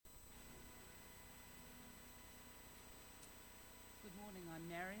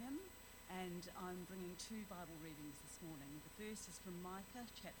and I'm bringing two Bible readings this morning. The first is from Micah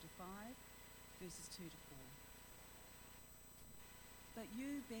chapter 5, verses 2 to 4. But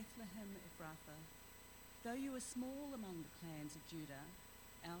you, Bethlehem Ephrathah, though you are small among the clans of Judah,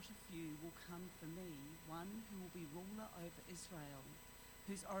 out of you will come for me one who will be ruler over Israel,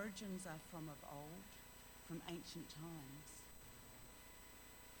 whose origins are from of old, from ancient times.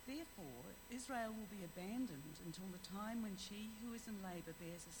 Therefore, Israel will be abandoned until the time when she who is in labour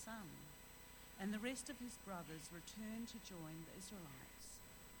bears a son, and the rest of his brothers return to join the Israelites.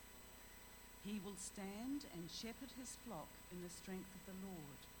 He will stand and shepherd his flock in the strength of the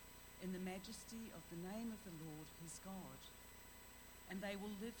Lord, in the majesty of the name of the Lord his God. And they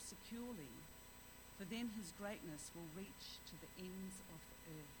will live securely, for then his greatness will reach to the ends of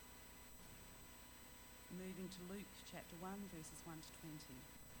the earth. Moving to Luke chapter 1, verses 1 to 20.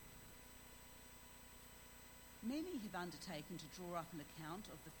 Many have undertaken to draw up an account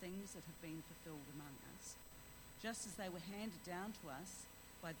of the things that have been fulfilled among us, just as they were handed down to us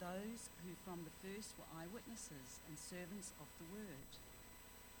by those who from the first were eyewitnesses and servants of the word.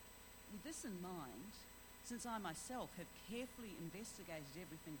 With this in mind, since I myself have carefully investigated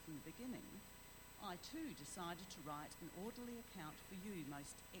everything from the beginning, I too decided to write an orderly account for you,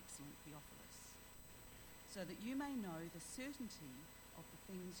 most excellent Theophilus, so that you may know the certainty of the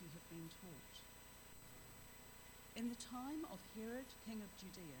things you have been taught. In the time of Herod, king of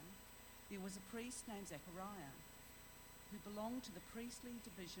Judea, there was a priest named Zechariah, who belonged to the priestly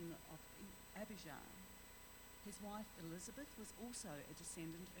division of Abijah. His wife Elizabeth was also a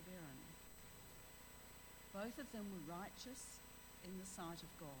descendant of Aaron. Both of them were righteous in the sight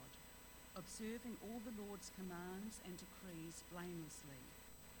of God, observing all the Lord's commands and decrees blamelessly.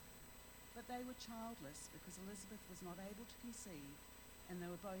 But they were childless because Elizabeth was not able to conceive, and they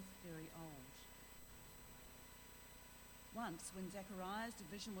were both very old. Once, when Zechariah's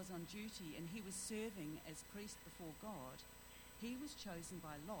division was on duty and he was serving as priest before God, he was chosen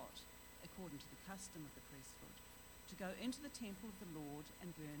by Lot, according to the custom of the priesthood, to go into the temple of the Lord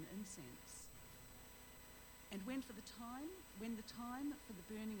and burn incense. And when the time for the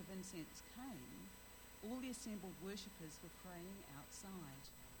burning of incense came, all the assembled worshippers were praying outside.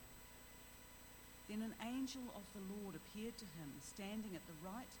 Then an angel of the Lord appeared to him, standing at the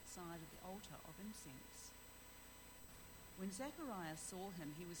right side of the altar of incense. When Zechariah saw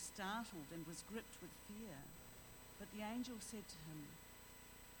him, he was startled and was gripped with fear. But the angel said to him,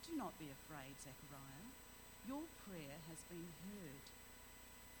 "Do not be afraid, Zechariah. Your prayer has been heard.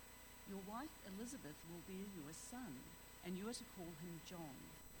 Your wife Elizabeth will bear you a son, and you are to call him John.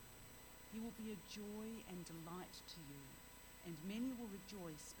 He will be a joy and delight to you, and many will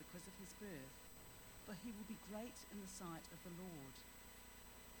rejoice because of his birth, for he will be great in the sight of the Lord.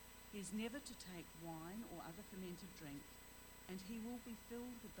 He is never to take wine or other fermented drink, and he will be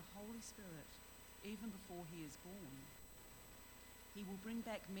filled with the Holy Spirit even before he is born. He will bring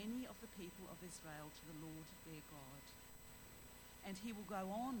back many of the people of Israel to the Lord their God. And he will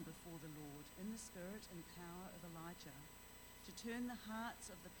go on before the Lord in the spirit and power of Elijah, to turn the hearts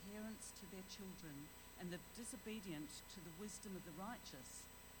of the parents to their children and the disobedient to the wisdom of the righteous,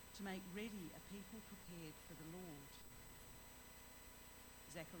 to make ready a people prepared for the Lord."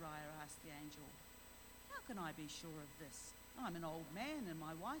 Zechariah asked the angel, "How can I be sure of this? I'm an old man and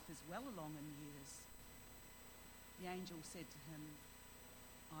my wife is well along in years." The angel said to him,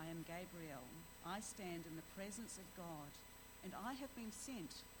 "I am Gabriel. I stand in the presence of God, and I have been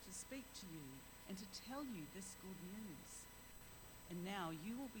sent to speak to you and to tell you this good news. And now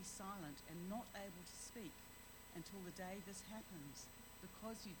you will be silent and not able to speak until the day this happens,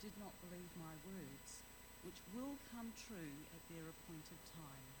 because you did not believe my words, which will come true at their appointed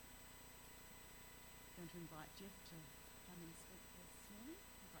time." I'm going to invite Jeff to come and speak this morning.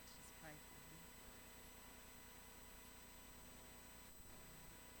 I'd like to just pray for him.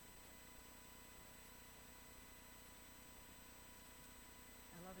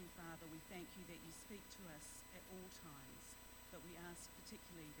 Our loving Father, we thank you that you speak to us at all times, but we ask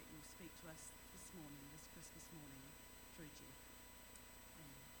particularly that you'll speak to us this morning, this Christmas morning, through Jeff.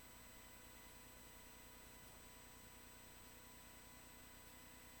 Amen.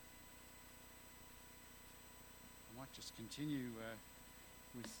 I might just continue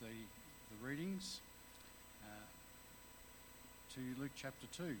with the readings to Luke chapter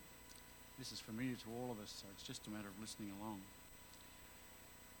 2. This is familiar to all of us, so it's just a matter of listening along.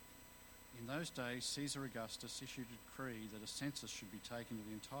 In those days, Caesar Augustus issued a decree that a census should be taken of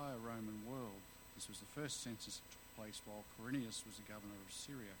the entire Roman world. This was the first census that took place while Quirinius was the governor of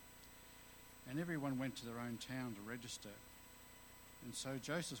Syria. And everyone went to their own town to register. And so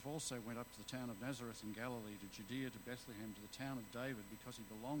Joseph also went up to the town of Nazareth in Galilee, to Judea, to Bethlehem, to the town of David, because he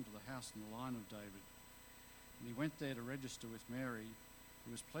belonged to the house and the line of David. And he went there to register with Mary,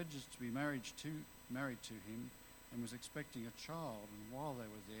 who was pledged to be married to him, and was expecting a child. And while they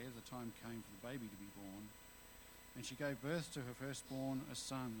were there, the time came for the baby to be born. And she gave birth to her firstborn, a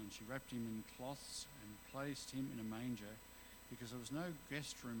son, and she wrapped him in cloths and placed him in a manger, because there was no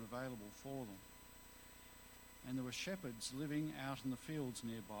guest room available for them. And there were shepherds living out in the fields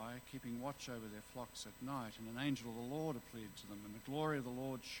nearby, keeping watch over their flocks at night. And an angel of the Lord appeared to them, and the glory of the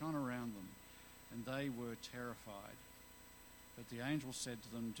Lord shone around them, and they were terrified. But the angel said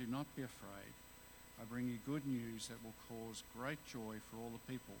to them, "Do not be afraid. I bring you good news that will cause great joy for all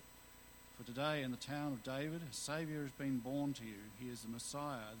the people. For today in the town of David, a Saviour has been born to you. He is the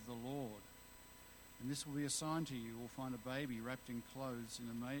Messiah, the Lord. And this will be a sign to you. You will find a baby wrapped in clothes,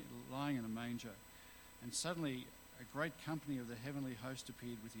 lying in a manger." And suddenly a great company of the heavenly host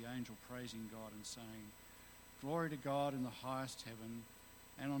appeared with the angel, praising God and saying, "Glory to God in the highest heaven,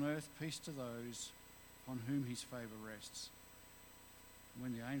 and on earth peace to those upon whom his favour rests." And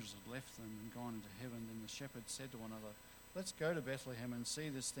when the angels had left them and gone into heaven, then the shepherds said to one another, "Let's go to Bethlehem and see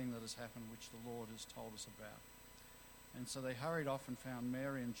this thing that has happened, which the Lord has told us about." And so they hurried off and found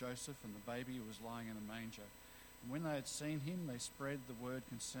Mary and Joseph and the baby who was lying in a manger. And when they had seen him, they spread the word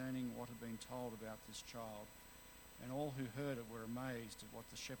concerning what had been told about this child. And all who heard it were amazed at what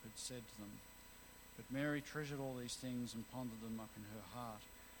the shepherds said to them. But Mary treasured all these things and pondered them up in her heart.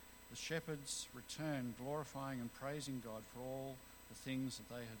 The shepherds returned, glorifying and praising God for all the things that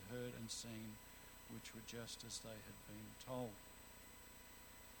they had heard and seen, which were just as they had been told.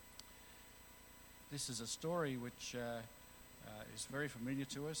 This is a story which is very familiar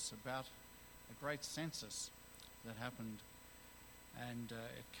to us about a great census that happened, and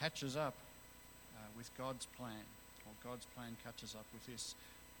it catches up with God's plan, or God's plan catches up with this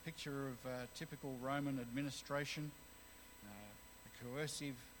picture of typical Roman administration, a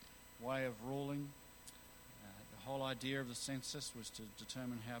coercive way of ruling. The whole idea of the census was to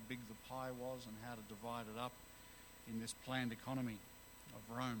determine how big the pie was and how to divide it up in this planned economy of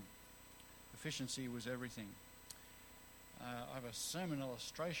Rome. Efficiency was everything. I have a sermon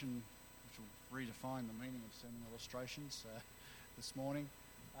illustration which will redefine the meaning of sermon illustrations this morning.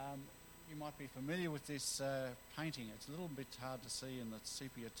 You might be familiar with this painting. It's a little bit hard to see in the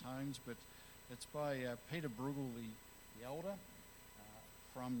sepia tones, but it's by Peter Bruegel the Elder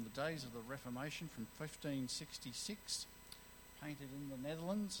from the days of the Reformation, from 1566, painted in the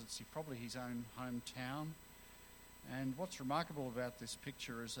Netherlands. It's probably his own hometown. And what's remarkable about this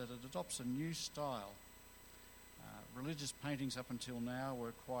picture is that it adopts a new style. Religious paintings up until now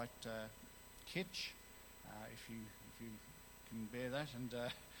were quite kitsch, if you can bear that,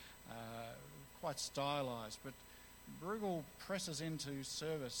 and quite stylised. But Bruegel presses into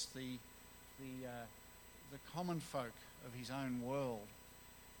service the common folk of his own world,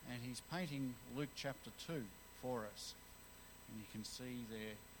 and he's painting Luke chapter 2 for us. And you can see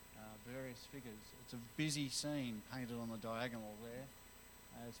there various figures. It's a busy scene painted on the diagonal there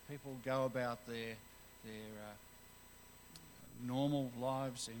as people go about their normal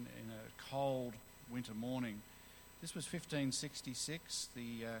lives in a cold winter morning. This was 1566.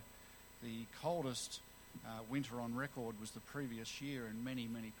 The coldest winter on record was the previous year, and many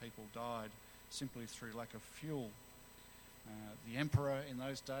people died simply through lack of fuel. The emperor in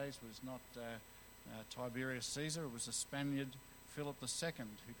those days was not Tiberius Caesar. It was a Spaniard, Philip II,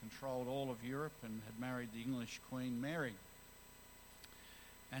 who controlled all of Europe and had married the English Queen Mary.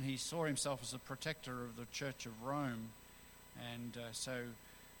 And he saw himself as a protector of the Church of Rome. And so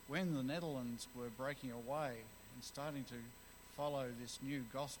when the Netherlands were breaking away and starting to follow this new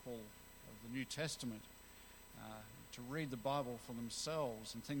gospel of the New Testament, to read the Bible for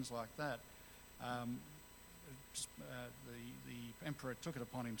themselves and things like that, the emperor took it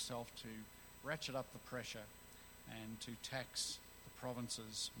upon himself to ratchet up the pressure and to tax the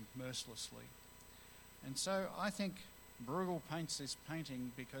provinces mercilessly. And so I think Bruegel paints this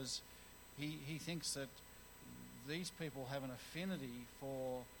painting because he thinks that these people have an affinity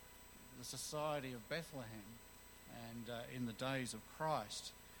for the society of Bethlehem and in the days of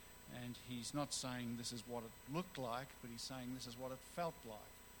Christ. And he's not saying this is what it looked like, but he's saying this is what it felt like.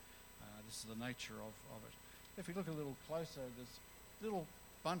 This is the nature of it. If you look a little closer, there's little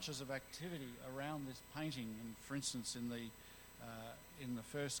bunches of activity around this painting. And for instance, in the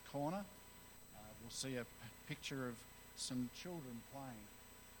first corner, we'll see a picture of some children playing.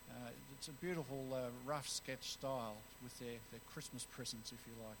 It's a beautiful rough sketch style with their Christmas presents, if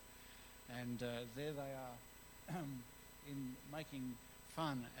you like. And there they are in making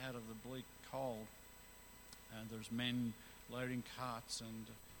fun out of the bleak cold. There's men loading carts and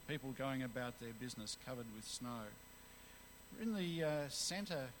people going about their business covered with snow. In the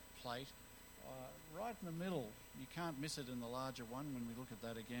centre plate, right in the middle, you can't miss it in the larger one when we look at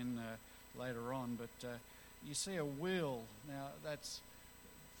that again later on, but you see a wheel. Now,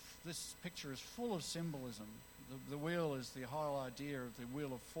 this picture is full of symbolism. The wheel is the whole idea of the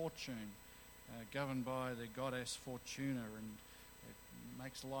wheel of fortune, governed by the goddess Fortuna, and it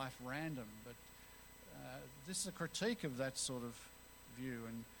makes life random. But this is a critique of that sort of view,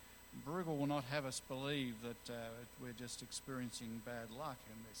 and Bruegel will not have us believe that we're just experiencing bad luck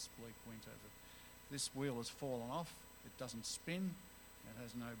in this bleak winter. That this wheel has fallen off, it doesn't spin, it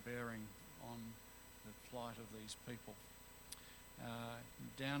has no bearing on the plight of these people.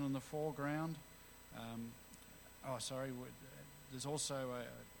 Down in the foreground, there's also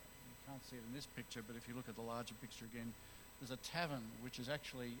you can't see it in this picture, but if you look at the larger picture again, there's a tavern which is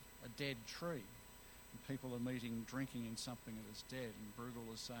actually a dead tree. And people are meeting, drinking in something that is dead. And Bruegel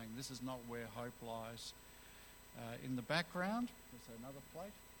is saying this is not where hope lies. In the background, there's another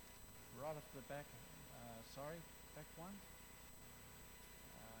plate. Right up the back, back one.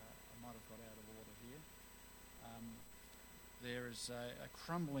 I might have got out of order here. There is a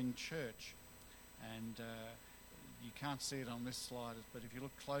crumbling church, and you can't see it on this slide, but if you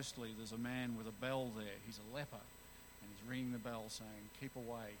look closely, there's a man with a bell there. He's a leper, and he's ringing the bell saying, keep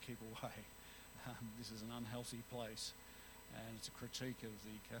away, keep away. This is an unhealthy place, and it's a critique of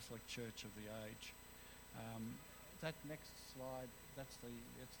the Catholic Church of the age. That next slide, that's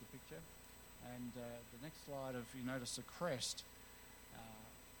the picture, and the next slide, if you notice the crest,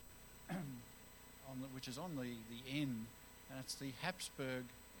 which is on the N, and it's the Habsburg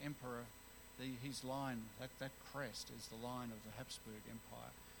Emperor. His line, that crest is the line of the Habsburg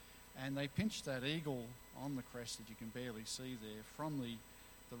Empire, and they pinched that eagle on the crest that you can barely see there from the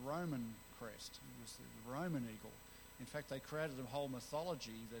Roman crest. It was the Roman eagle. In fact, they created a whole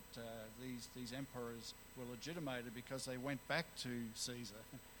mythology that these emperors were legitimated because they went back to Caesar,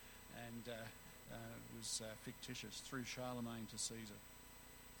 and it was fictitious through Charlemagne to Caesar.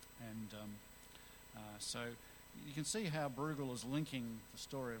 And so you can see how Bruegel is linking the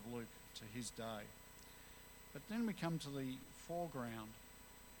story of Luke to his day. But then we come to the foreground,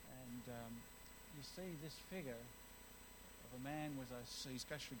 and you see this figure of a man he's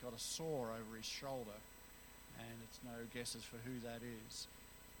actually got a sore over his shoulder, and it's no guesses for who that is.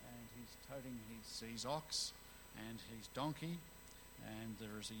 And he's toting his ox and his donkey, and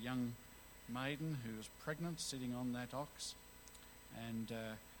there is a young maiden who is pregnant sitting on that ox, and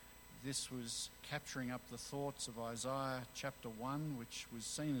this was capturing up the thoughts of Isaiah chapter 1, which was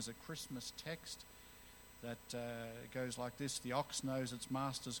seen as a Christmas text that goes like this: the ox knows its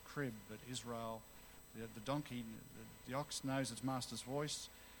master's crib, but Israel, the ox knows its master's voice,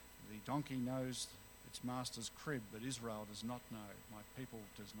 the donkey knows its master's crib, but Israel does not know, my people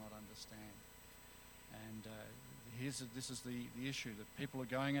does not understand. And this is the issue, that people are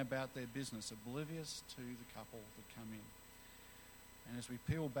going about their business oblivious to the couple that come in. And as we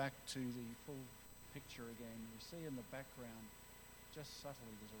peel back to the full picture again, we see in the background, just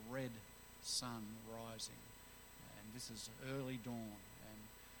subtly, there's a red sun rising. And this is early dawn. And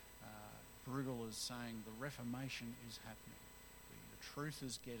Bruegel is saying the Reformation is happening. The truth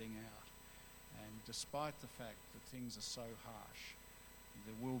is getting out. And despite the fact that things are so harsh,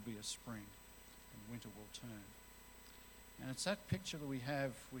 there will be a spring and winter will turn. And it's that picture that we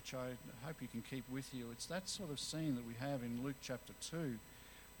have, which I hope you can keep with you. It's that sort of scene that we have in Luke chapter 2,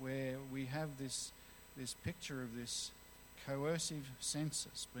 where we have this picture of this coercive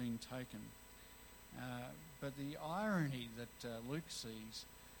census being taken. But the irony that Luke sees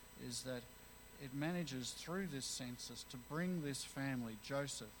is that it manages through this census to bring this family.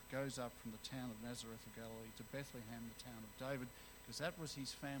 Joseph goes up from the town of Nazareth of Galilee to Bethlehem, the town of David, because that was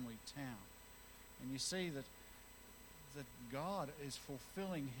his family town. And you see that God is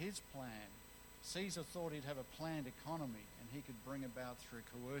fulfilling his plan. Caesar thought he'd have a planned economy and he could bring about through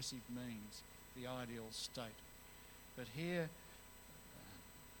coercive means the ideal state. But here,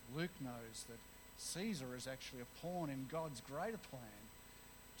 Luke knows that Caesar is actually a pawn in God's greater plan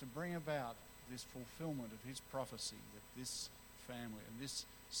to bring about this fulfillment of his prophecy that this family and this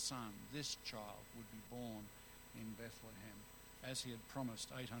son, this child, would be born in Bethlehem, as he had promised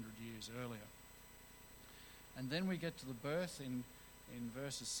 800 years earlier. And then we get to the birth in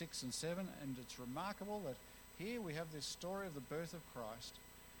verses 6 and 7, and it's remarkable that here we have this story of the birth of Christ,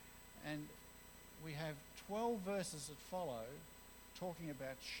 and we have 12 verses that follow talking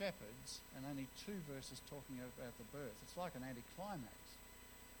about shepherds, and only 2 verses talking about the birth. It's like an anticlimax.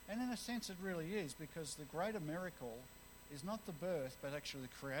 And in a sense it really is, because the greater miracle is not the birth, but actually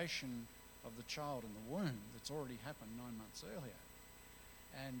the creation of the child in the womb that's already happened 9 months earlier.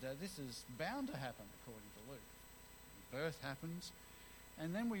 And this is bound to happen, according to Luke. The birth happens,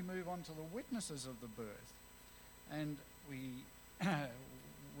 and then we move on to the witnesses of the birth. And we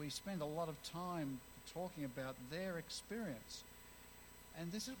we spend a lot of time talking about their experience.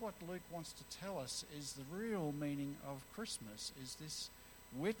 And this is what Luke wants to tell us is the real meaning of Christmas, is this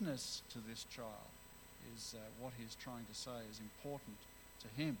witness to this child, is what he's trying to say is important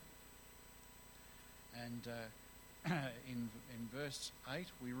to him. And in verse 8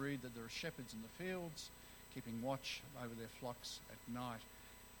 we read that there are shepherds in the fields keeping watch over their flocks at night.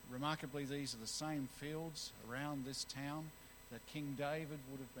 Remarkably, these are the same fields around this town that King David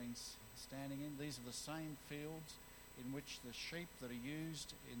would have been standing in. These are the same fields in which the sheep that are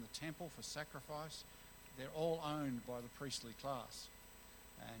used in the temple for sacrifice, they're all owned by the priestly class.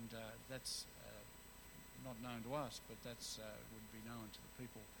 And that's not known to us, but that's would be known to the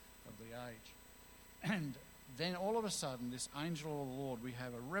people of the age. And then all of a sudden, this angel of the Lord, we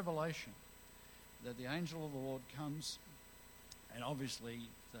have a revelation that the angel of the Lord comes, and obviously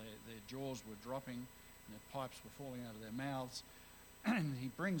their jaws were dropping and their pipes were falling out of their mouths. And he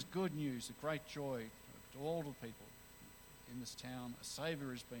brings good news, a great joy to all the people in this town. A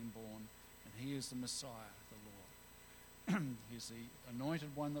Saviour has been born, and he is the Messiah, the Lord. He's the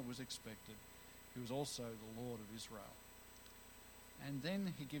anointed one that was expected. He was also the Lord of Israel. And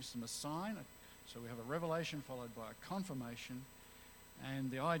then he gives them a sign. So we have a revelation followed by a confirmation.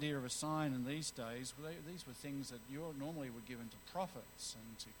 And the idea of a sign in these days, these were things that normally were given to prophets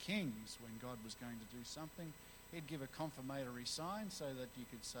and to kings when God was going to do something. He'd give a confirmatory sign so that you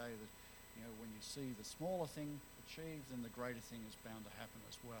could say that, when you see the smaller thing achieved, then the greater thing is bound to happen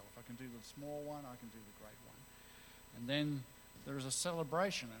as well. If I can do the small one, I can do the great one. And then there is a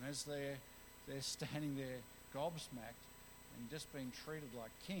celebration, and as they're standing there gobsmacked and just being treated like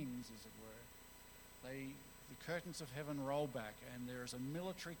kings, as it were, the curtains of heaven roll back, and there is a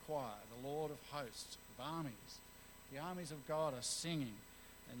military choir, the Lord of hosts, of armies. The armies of God are singing,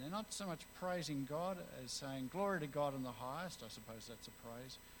 and they're not so much praising God as saying, "Glory to God in the highest." I suppose that's a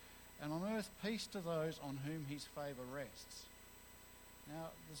praise. "And on earth peace to those on whom his favour rests."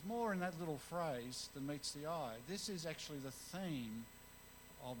 Now, there's more in that little phrase than meets the eye. This is actually the theme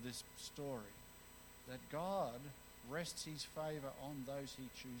of this story, that God rests his favour on those he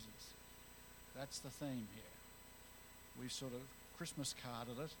chooses. That's the theme here. We've sort of Christmas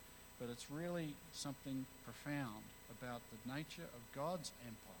carded it, but it's really something profound about the nature of God's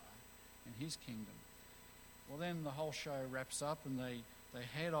empire and his kingdom. Well, then the whole show wraps up, and they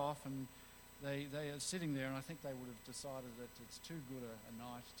head off, and they are sitting there, and I think they would have decided that it's too good a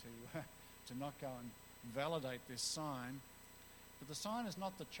night to not go and validate this sign. But the sign is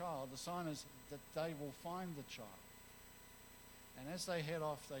not the child. The sign is that they will find the child. And as they head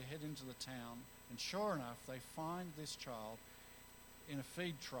off, they head into the town, and sure enough, they find this child in a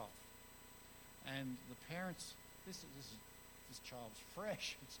feed trough. And the parents, this child's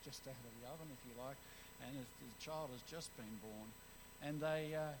fresh. It's just out of the oven, if you like, and the child has just been born. And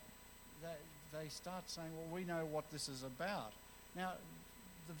they start saying, "Well, we know what this is about." Now,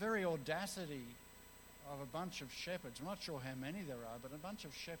 the very audacity of a bunch of shepherds, I'm not sure how many there are, but a bunch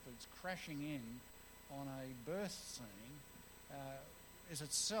of shepherds crashing in on a birth scene is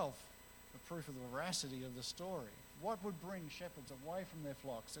itself a proof of the veracity of the story. What would bring shepherds away from their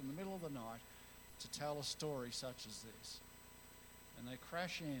flocks in the middle of the night to tell a story such as this? And they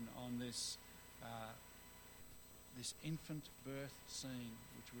crash in on this infant birth scene,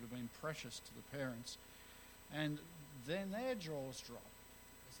 which would have been precious to the parents. And then their jaws drop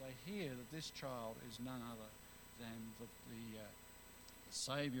as they hear that this child is none other than the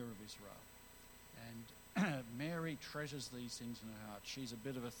Saviour of Israel. And Mary treasures these things in her heart. She's a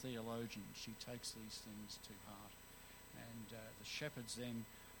bit of a theologian. She takes these things to heart. And the shepherds then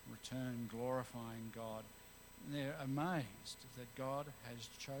return glorifying God. And they're amazed that God has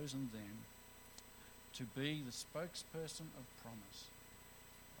chosen them to be the spokesperson of promise,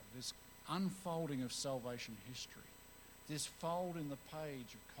 of this unfolding of salvation history. This fold in the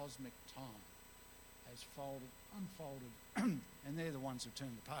page of cosmic time has unfolded, and they're the ones who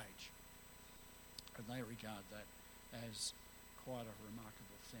turn the page. And they regard that as quite a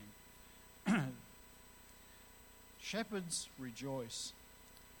remarkable thing. Shepherds rejoice.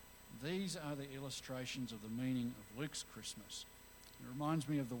 These are the illustrations of the meaning of Luke's Christmas. It reminds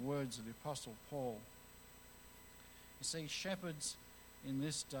me of the words of the Apostle Paul. You see, shepherds in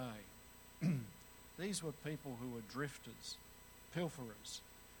this day, these were people who were drifters, pilferers.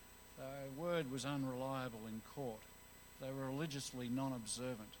 Their word was unreliable in court. They were religiously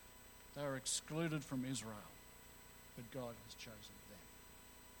non-observant. They were excluded from Israel, but God has chosen them.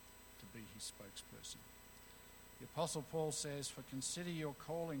 to be his spokesperson. The Apostle Paul says, "For consider your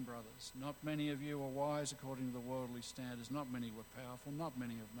calling, brothers. Not many of you are wise according to the worldly standards. Not many were powerful. Not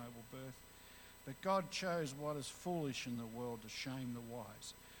many of noble birth. But God chose what is foolish in the world to shame the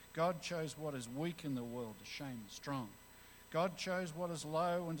wise. God chose what is weak in the world to shame the strong. God chose what is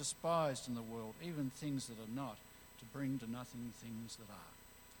low and despised in the world, even things that are not, to bring to nothing things that are,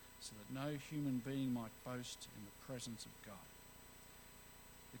 so that no human being might boast in the presence of God."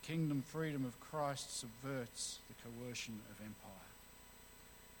 The kingdom freedom of Christ subverts the coercion of empire.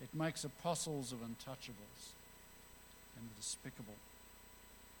 It makes apostles of untouchables and the despicable.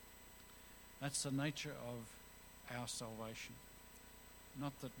 That's the nature of our salvation.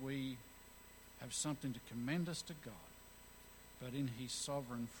 Not that we have something to commend us to God, but in his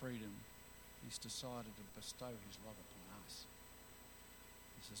sovereign freedom, he's decided to bestow his love upon us.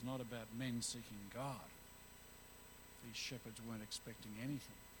 This is not about men seeking God. These shepherds weren't expecting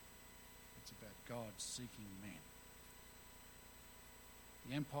anything. It's about God seeking men.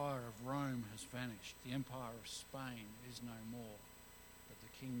 The empire of Rome has vanished. The empire of Spain is no more. But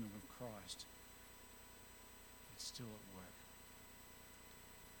the kingdom of Christ is still at work.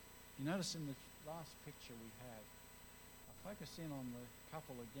 You notice in the last picture we have, I'll focus in on the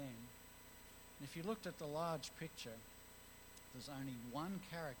couple again. And if you looked at the large picture, there's only one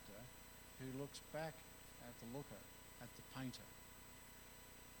character who looks back at the looker, at the painter.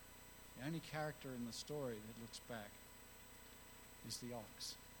 The only character in the story that looks back is the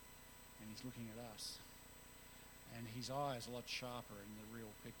ox, and he's looking at us. And his eye is a lot sharper in the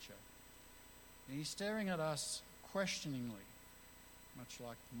real picture. And he's staring at us questioningly, much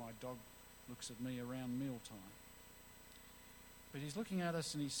like my dog looks at me around mealtime. But he's looking at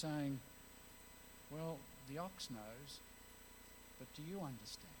us and he's saying, well, the ox knows, but do you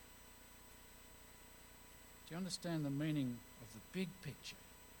understand? Do you understand the meaning of the big picture?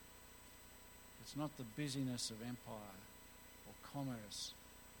 It's not the busyness of empire or commerce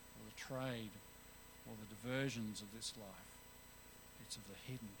or the trade or the diversions of this life. It's of the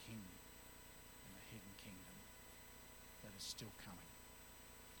hidden king and the hidden kingdom that is still coming.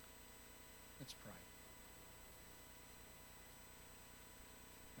 Let's pray.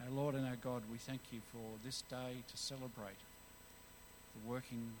 Our Lord and our God, we thank you for this day to celebrate the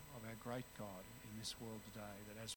working of our great God in this world today, that as